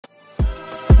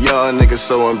Young niggas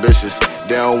so ambitious.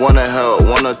 They don't wanna help,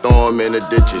 wanna throw them in the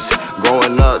ditches.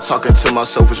 Growing up, talking to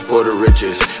myself is for the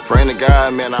riches. Praying to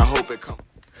God, man, I hope it comes.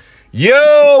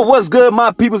 Yo, what's good,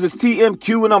 my peoples? It's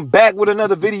TMQ, and I'm back with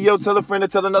another video. Tell a friend to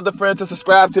tell another friend to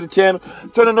subscribe to the channel.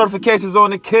 Turn the notifications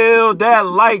on and kill that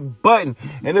like button.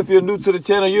 And if you're new to the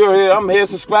channel, I'm here,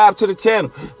 subscribe to the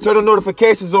channel. Turn the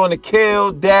notifications on and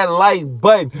kill that like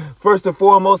button. First and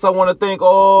foremost, I want to thank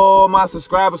all my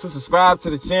subscribers who subscribe to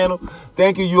the channel.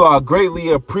 Thank you, you are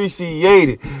greatly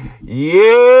appreciated.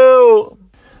 Yo.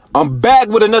 I'm back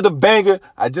with another banger.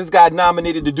 I just got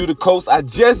nominated to do the coast. I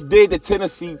just did the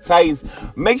Tennessee Titans.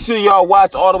 Make sure y'all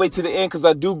watch all the way to the end because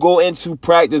I do go into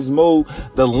practice mode.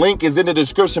 The link is in the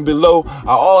description below.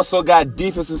 I also got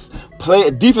defensive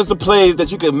plays that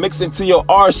you can mix into your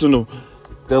arsenal.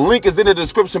 The link is in the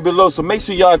description below, so make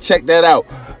sure y'all check that out.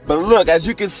 But look, as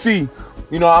you can see,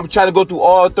 I'm trying to go through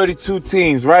all 32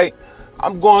 teams, right?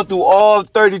 I'm going through all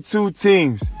 32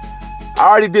 teams. I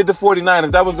already did the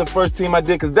 49ers. That was the first team I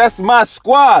did because that's my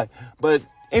squad. But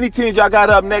any teams y'all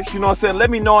got up next, let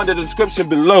me know in the description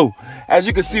below. As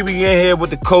you can see, we in here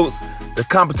with the Colts. The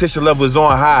competition level is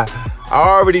on high. I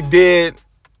already did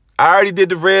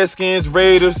the Redskins,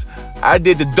 Raiders. I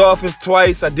did the Dolphins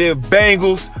twice. I did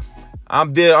Bengals.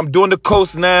 I'm doing the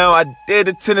Colts now. I did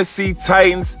the Tennessee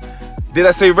Titans. Did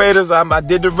I say Raiders? I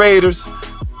did the Raiders.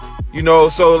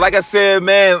 So like I said,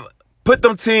 man, put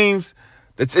them teams.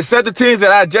 Except the teams that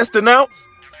I just announced,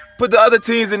 put the other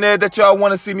teams in there that y'all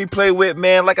want to see me play with,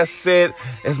 man. Like I said,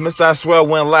 as Mr. I swear I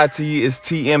wouldn't lie to you, it's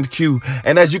TMQ.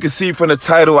 And as you can see from the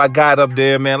title I got up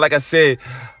there, man, like I said,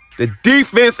 the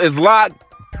defense is locked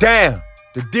down.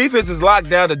 The defense is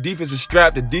locked down. The defense is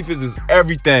strapped. The defense is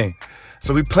everything.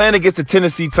 So we playing against the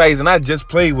Tennessee Titans, and I just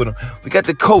played with them. We got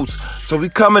the Colts. So we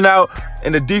coming out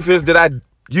in the defense that I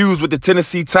used with the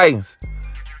Tennessee Titans.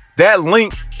 That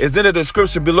link is in the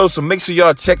description below, so make sure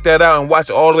y'all check that out and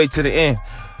watch all the way to the end.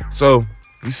 So,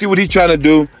 you see what he's trying to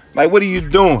do? Like, what are you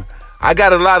doing? I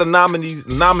got a lot of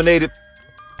nominated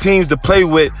teams to play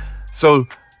with, so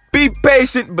be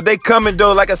patient, but they coming,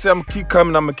 though. Like I said, I'm going to keep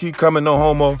coming. I'm going to keep coming, no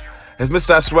homo. As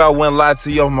Mr. I swear I wouldn't lie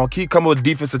to you, I'm going to keep coming with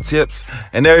defensive tips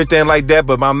and everything like that,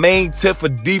 but my main tip for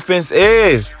defense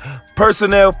is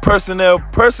personnel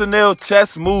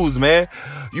chess moves, man.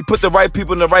 You put the right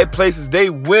people in the right places,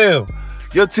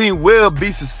 your team will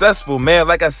be successful, man.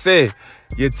 Like I said,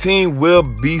 your team will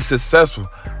be successful.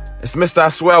 It's Mr. I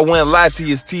swear I wouldn't lie to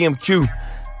you, it's TMQ.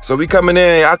 So we coming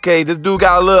in, okay, this dude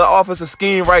got a little offensive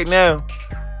scheme right now.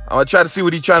 I'm gonna try to see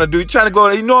what he's trying to do. He's trying to go,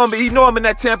 he know I'm in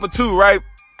that Tampa too, right?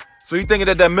 So he thinking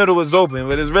that middle is open,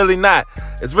 but it's really not.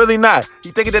 It's really not.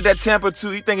 He thinking that Tampa 2,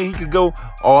 he thinking he could go,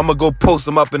 oh, I'm going to go post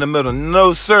him up in the middle.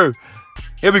 No, sir.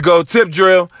 Here we go, tip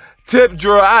drill. Tip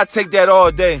drill, I take that all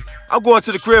day. I'm going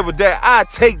to the crib with that. I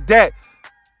take that.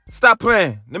 Stop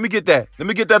playing. Let me get that. Let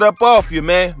me get that up off you,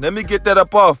 man. Let me get that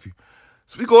up off you.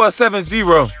 So we go at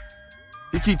 7-0.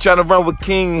 He keep trying to run with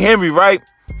King Henry, right?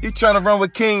 He trying to run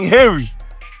with King Henry.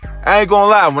 I ain't going to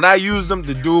lie. When I used him,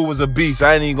 the dude was a beast.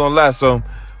 I ain't even going to lie, so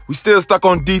we still stuck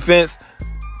on defense.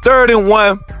 3rd and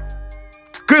 1.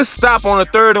 Good stop on a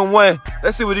 3rd and 1.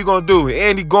 Let's see what he's going to do.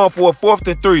 And he going for a 4th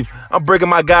and 3. I'm breaking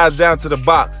my guys down to the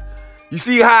box. You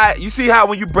see how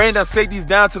when you bring down safeties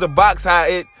down to the box, how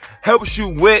it helps you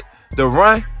with the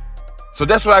run? So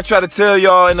that's what I try to tell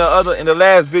y'all in the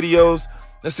last videos.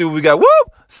 Let's see what we got.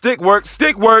 Whoop! Stick work,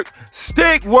 stick work,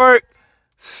 stick work,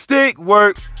 stick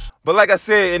work. But like I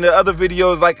said in the other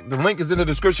videos, like the link is in the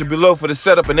description below for the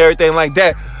setup and everything like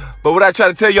that. But what I try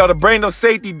to tell y'all, to bring those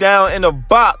safety down in the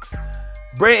box.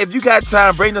 If you got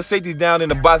time, bring those safeties down in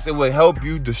the box. It will help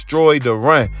you destroy the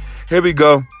run. Here we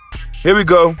go. Here we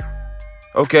go.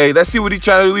 Okay, let's see what he's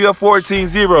trying to do. We are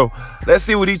 14-0. Let's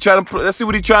see what he's trying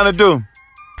to do.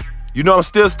 I'm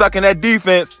still stuck in that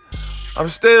defense. I'm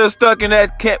still stuck in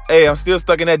that I'm still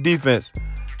stuck in that defense.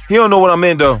 He don't know what I'm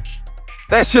in though.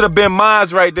 That should have been mine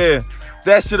right there.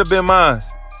 That should have been mine.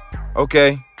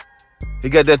 Okay. He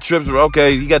got that trips.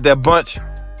 Okay, he got that bunch.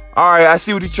 All right, I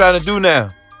see what he's trying to do now.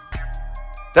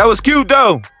 That was cute,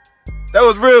 though. That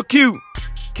was real cute.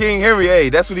 King Henry, hey,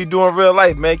 that's what he do in real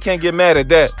life, man. Can't get mad at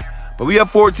that. But we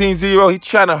have 14-0. He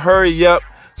trying to hurry up.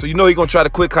 So he going to try to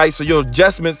quick height. So your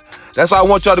adjustments, that's why I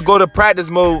want y'all to go to practice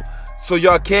mode so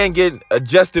y'all can get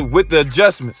adjusted with the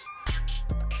adjustments.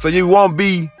 So you won't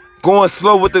be going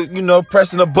slow with the,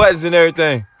 pressing the buttons and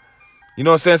everything. You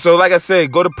know what I'm saying? So like I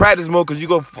said, go to practice mode because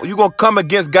you're gonna come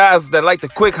against guys that like the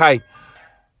quick height.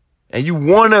 And you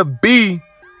want to be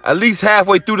at least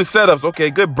halfway through the setups. Okay,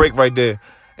 good break right there.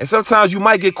 And sometimes you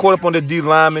might get caught up on the D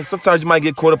lineman. Sometimes you might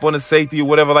get caught up on the safety or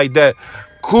whatever like that.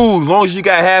 Cool. As long as you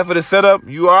got half of the setup,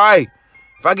 you all right.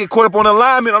 If I get caught up on the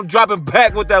lineman, I'm dropping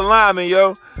back with that lineman,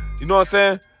 yo. You know what I'm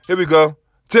saying? Here we go.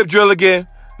 Tip drill again.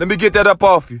 Let me get that up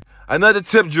off you. Another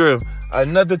tip drill.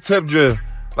 Another tip drill.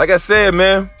 Like I said,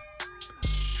 man,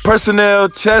 personnel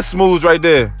chest moves right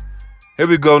there. Here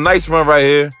we go. Nice run right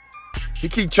here. He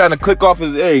keep trying to click off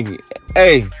his,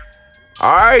 hey.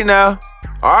 All right now.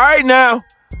 All right now.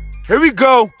 Here we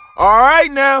go. All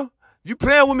right now. You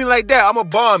playing with me like that, I'm going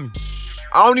to bomb you.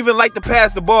 I don't even like to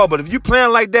pass the ball, but if you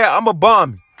playing like that, I'm going to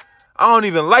bomb you. I don't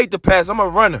even like to pass. I'm a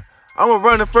runner. I'm a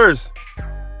runner first.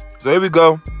 So here we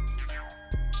go.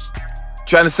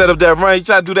 Trying to set up that run. You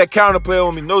trying to do that counter play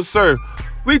on me. No, sir.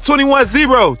 We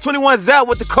 21-0. 21's out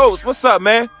with the coach. What's up,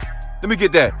 man? Let me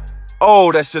get that.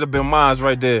 Oh, that should have been mine's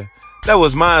right there. That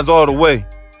was mine's all the way.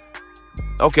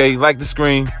 Okay, like the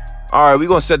screen. All right, we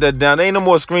going to set that down. There ain't no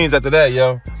more screens after that,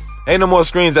 yo. Ain't no more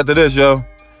screens after this, yo.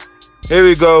 Here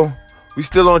we go. We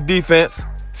still on defense.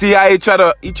 See how he try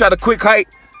to quick hike?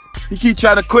 He keep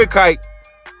trying to quick hike.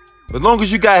 As long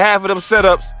as you got half of them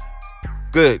setups,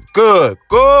 good.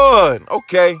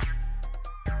 Okay.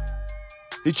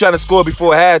 He trying to score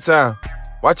before halftime.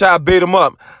 Watch how I bait him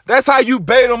up. That's how you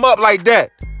bait him up like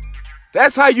that.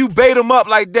 That's how you bait him up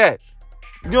like that.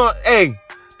 You know, hey,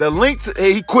 the links,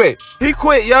 hey, he quit. He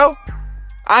quit, yo.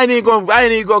 I ain't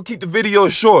even gonna keep the video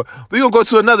short. We gonna go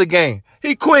to another game.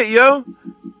 He quit, yo.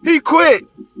 He quit.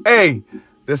 Hey,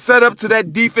 the setup to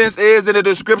that defense is in the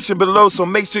description below, so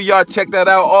make sure y'all check that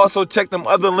out. Also, check them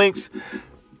other links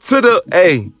to the,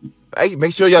 hey,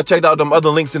 make sure y'all check out them other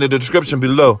links in the description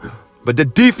below. But the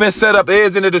defense setup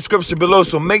is in the description below,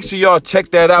 so make sure y'all check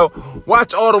that out.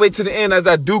 Watch all the way to the end as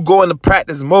I do go into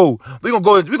practice mode. We're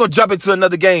gonna jump into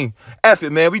another game. F it,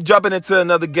 man. We jumping into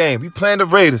another game. We playing the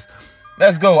Raiders.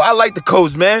 Let's go. I like the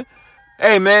Colts, man.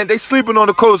 Hey, man, they sleeping on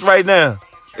the Colts right now.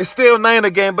 It's still Niner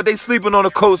game, but they sleeping on the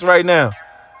Colts right now.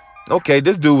 Okay,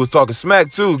 this dude was talking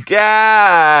smack too.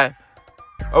 God.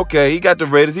 Okay, he got the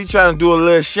Raiders. He trying to do a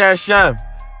little shine.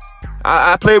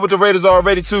 I played with the Raiders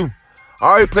already too. I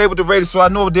already played with the Raiders, so I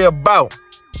know what they're about.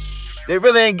 They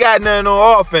really ain't got nothing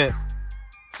on offense.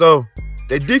 So,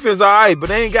 their defense all right, but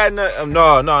they ain't got nothing.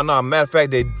 No. Matter of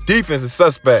fact, their defense is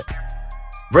suspect.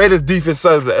 Raiders defense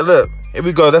suspect. Look, here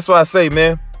we go. That's what I say,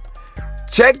 man.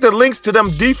 Check the links to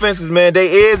them defenses, man.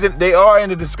 They are in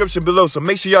the description below, so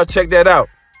make sure y'all check that out.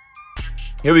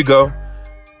 Here we go.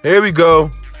 Here we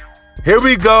go. Here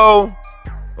we go.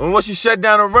 And once you shut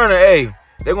down a runner, hey,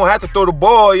 they're going to have to throw the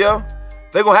ball, yo.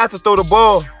 They're going to have to throw the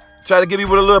ball. Try to get me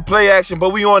with a little play action,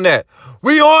 but we on that.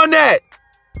 We on that.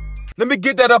 Let me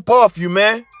get that up off you,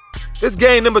 man. This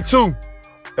game number 2.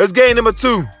 It's game number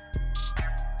 2.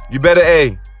 You better,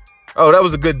 hey. Oh, that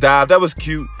was a good dive. That was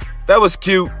cute. That was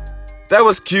cute. That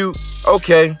was cute.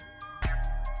 Okay.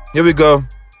 Here we go.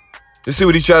 Let's see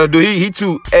what he's trying to do. He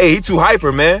too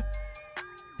hyper, man.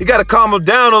 He got to calm him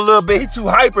down a little bit. He too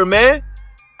hyper, man.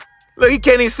 Look, he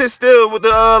can't even sit still with the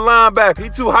linebacker. He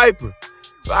too hyper.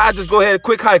 So I just go ahead and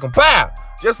quick hike him. Pow!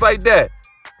 Just like that.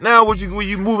 Now, when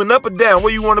you moving up or down,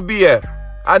 where you want to be at?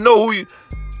 I know who you...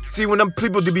 See, when them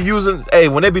people to be using... Hey,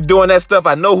 when they be doing that stuff,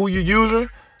 I know who you using.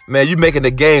 Man, you making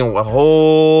the game a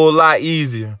whole lot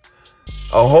easier.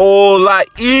 A whole lot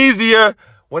easier.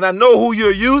 When I know who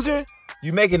you're using,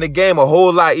 you making the game a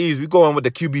whole lot easier. We going with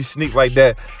the QB sneak like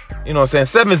that. You know what I'm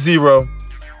saying? 7-0.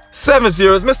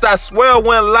 7-0. It's Mr. I swear I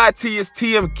wouldn't lie to you. It's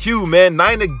TMQ, man.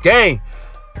 Niner gang.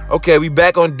 Okay, we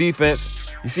back on defense.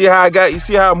 You see how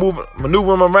I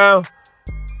maneuver him around?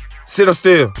 Sit him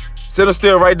still. Sit him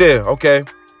still right there. Okay.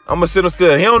 I'm going to sit him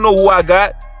still. He don't know who I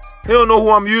got. He don't know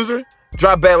who I'm using.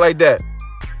 Drop back like that.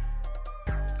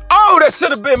 Oh, that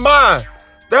should have been mine.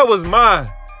 That was mine.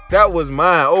 That was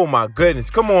mine. Oh, my goodness.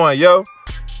 Come on, yo.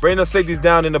 Bring those safeties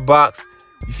down in the box.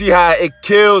 You see how it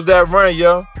kills that run,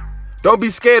 yo. Don't be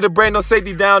scared to bring no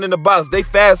safety down in the box. They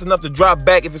fast enough to drop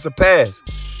back if it's a pass.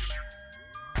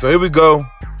 So here we go.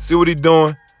 See what he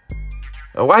doing.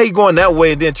 And why he going that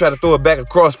way and then try to throw it back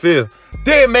across field?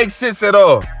 Didn't make sense at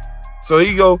all. So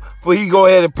he go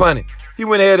ahead and punt it. He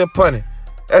went ahead and punted.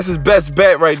 That's his best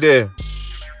bet right there.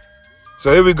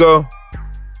 So here we go.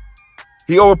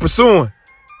 He over pursuing.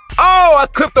 Oh, I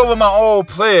clipped over my old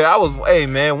player. Hey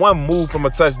man, one move from a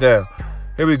touchdown.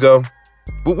 Here we go.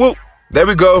 Whoop, whoop. There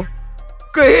we go.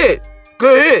 Good hit.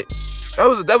 Good hit.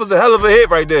 That was a hell of a hit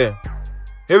right there.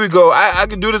 Here we go. I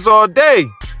can do this all day.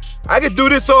 I can do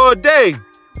this all day.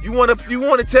 You wanna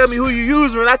tell me who you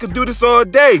using, and I can do this all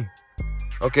day.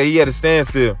 Okay, he had to stand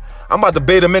still. I'm about to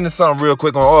bait him into something real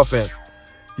quick on offense.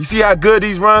 You see how good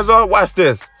these runs are? Watch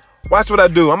this. Watch what I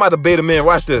do. I'm about to bait him in.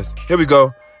 Watch this. Here we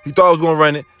go. He thought I was gonna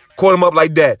run it. Caught him up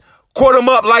like that. Caught him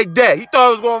up like that. He thought I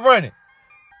was gonna run it.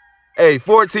 Hey,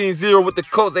 14-0 with the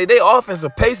Colts. Hey, they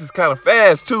offensive pace is kind of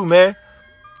fast too, man.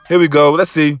 Here we go.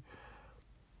 Let's see.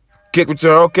 Kick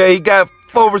return. Okay, he got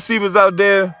 4 receivers out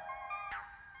there.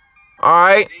 All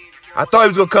right. I thought he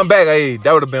was going to come back. Hey,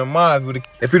 that would have been mine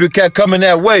if he would have kept coming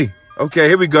that way. Okay,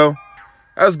 here we go.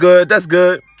 That's good. That's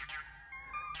good.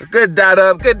 Good dot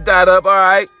up. Good dot up. All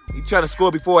right. He trying to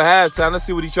score before halftime. Let's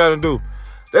see what he's trying to do.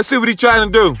 Let's see what he's trying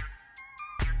to do.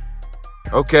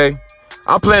 Okay.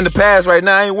 I'm playing the pass right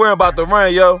now. I ain't worrying about the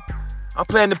run, yo. I'm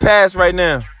playing the pass right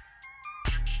now.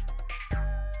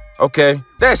 Okay.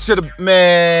 That should have,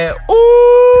 man.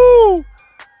 Ooh.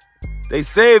 They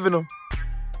saving him.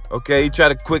 Okay, he tried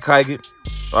to quick hike it.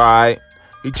 All right.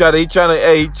 He trying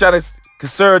to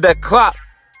conserve that clock.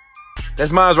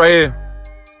 That's mine right here.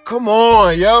 Come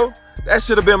on, yo. That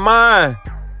should have been mine.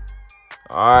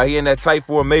 All right, he in that tight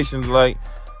formation. Like,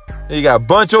 you got a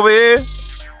bunch over here.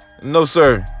 No,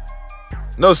 sir.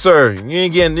 No, sir. You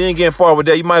ain't getting far with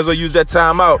that. You might as well use that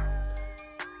timeout.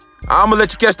 I'm going to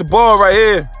let you catch the ball right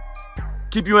here.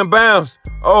 Keep you in bounds.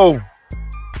 Oh,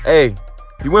 hey.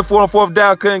 You went for it on 4th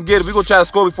down, couldn't get it. We're going to try to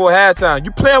score before halftime. You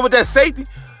playing with that safety?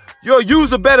 Your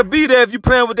user better be there if you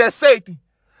playing with that safety.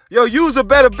 Your user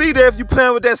better be there if you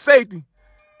playing with that safety.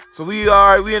 So we in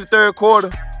the 3rd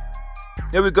quarter.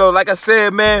 Here we go. Like I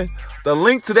said, man, the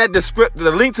link to that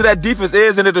defense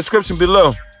is in the description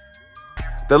below.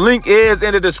 The link is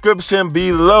in the description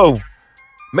below.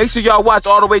 Make sure y'all watch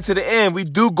all the way to the end. We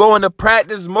do go into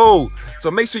practice mode.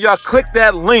 So make sure y'all click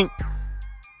that link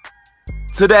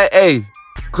to that A.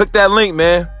 Click that link,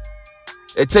 man.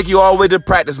 It take you all the way to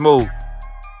practice mode.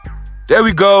 There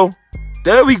we go.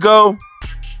 There we go.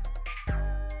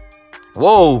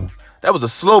 Whoa. That was a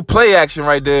slow play action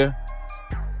right there.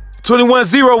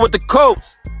 21-0 with the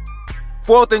Colts.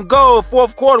 4th and goal,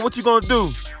 4th quarter. What you gonna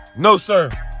do? No, sir.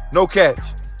 No catch.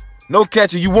 No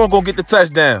catch, and you won't go get the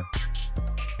touchdown.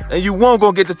 And you won't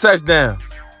go get the touchdown.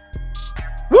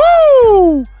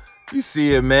 Woo! You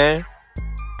see it, man.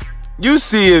 You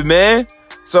see it, man.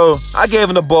 So I gave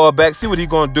him the ball back. See what he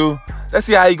gonna do. Let's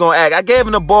see how he gonna act. I gave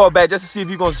him the ball back just to see if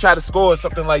he gonna try to score or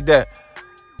something like that.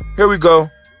 Here we go.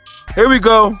 Here we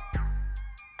go.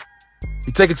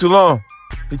 He taking too long.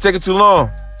 He taking too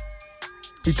long.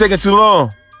 He taking too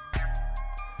long.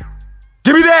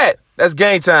 Give me that. That's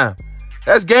game time.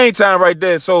 That's game time right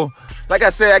there. So, like I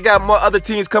said, I got more other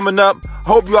teams coming up.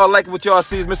 Hope you all like what y'all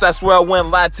see. Mr. I Swear I Went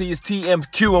Live to you. It's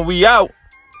TMQ, and we out.